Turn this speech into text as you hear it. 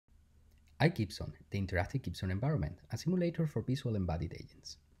iGibson, the Interactive Gibson Environment, a simulator for visual embodied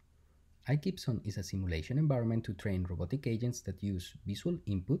agents. iGibson is a simulation environment to train robotic agents that use visual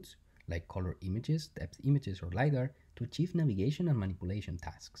inputs, like color images, depth images, or LiDAR, to achieve navigation and manipulation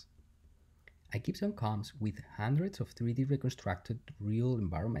tasks. iGibson comes with hundreds of 3D reconstructed real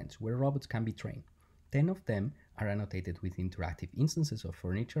environments where robots can be trained. 10 of them are annotated with interactive instances of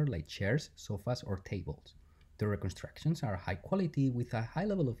furniture like chairs, sofas, or tables. The reconstructions are high quality with a high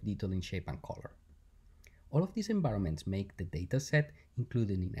level of detail in shape and color. All of these environments make the dataset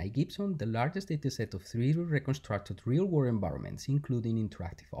included in iGibson the largest dataset of 3D reconstructed real-world environments, including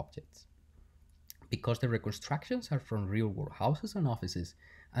interactive objects. Because the reconstructions are from real-world houses and offices,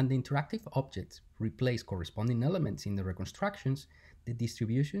 and the interactive objects replace corresponding elements in the reconstructions, the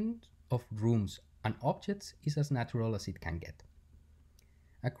distribution of rooms and objects is as natural as it can get.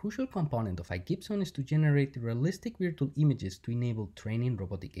 A crucial component of iGibson is to generate realistic virtual images to enable training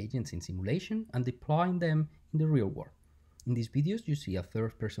robotic agents in simulation and deploying them in the real world. In these videos, you see a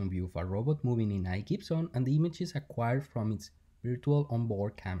third-person view of a robot moving in iGibson and the images acquired from its virtual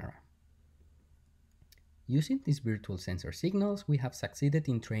onboard camera. Using these virtual sensor signals, we have succeeded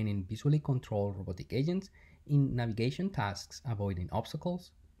in training visually controlled robotic agents in navigation tasks, avoiding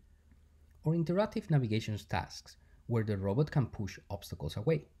obstacles, or interactive navigation tasks, where the robot can push obstacles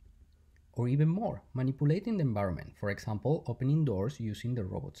away. Or even more, manipulating the environment, for example, opening doors using the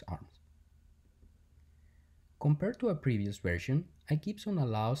robot's arms. Compared to a previous version, iGibson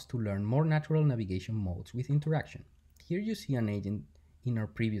allows to learn more natural navigation modes with interaction. Here you see an agent in our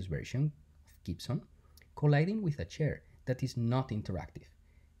previous version of Gibson colliding with a chair that is not interactive.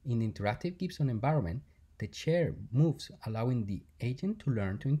 In the interactive Gibson environment, the chair moves, allowing the agent to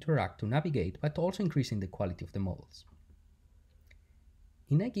learn to interact to navigate, but also increasing the quality of the models.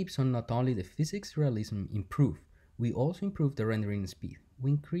 In iGibson, not only the physics realism improved, we also improved the rendering speed.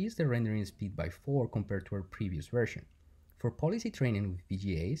 We increased the rendering speed by 4 compared to our previous version. For policy training with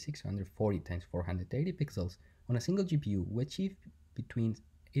VGA 640x480 pixels on a single GPU, we achieved between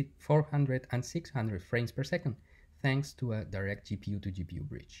 400 and 600 frames per second, thanks to a direct GPU-to-GPU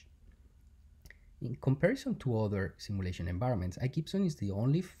bridge. In comparison to other simulation environments, iGibson is the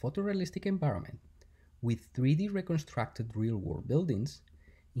only photorealistic environment with 3D reconstructed real-world buildings,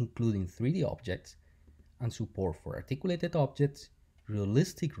 including 3D objects, and support for articulated objects,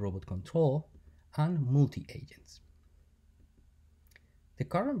 realistic robot control, and multi-agents. The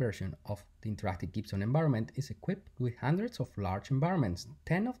current version of the Interactive Gibson environment is equipped with hundreds of large environments,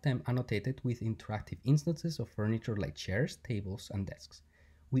 10 of them annotated with interactive instances of furniture like chairs, tables, and desks.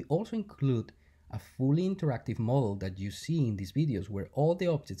 We also include a fully interactive model that you see in these videos, where all the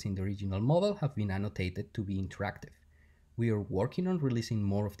objects in the original model have been annotated to be interactive. We are working on releasing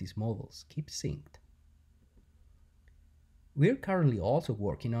more of these models. Keep synced. We are currently also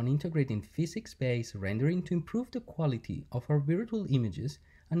working on integrating physics-based rendering to improve the quality of our virtual images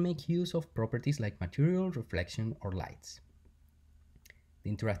and make use of properties like material, reflection, or lights.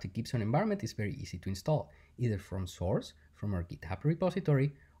 The Interactive Gibson environment is very easy to install, either from source, from our GitHub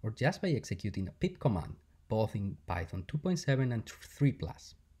repository, or just by executing a pip command, both in Python 2.7 and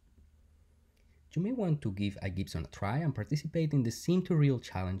 3+. You may want to give iGibson a try and participate in the Sim2Real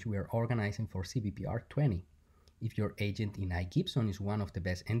challenge we are organizing for CVPR 20. If your agent in iGibson is one of the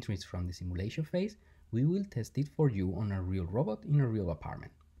best entries from the simulation phase, we will test it for you on a real robot in a real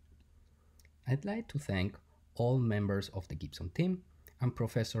apartment. I'd like to thank all members of the Gibson team and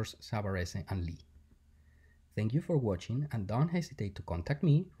Professors Savarese and Lee. Thank you for watching, and don't hesitate to contact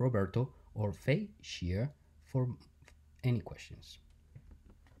me, Roberto, or Fei Xie for any questions.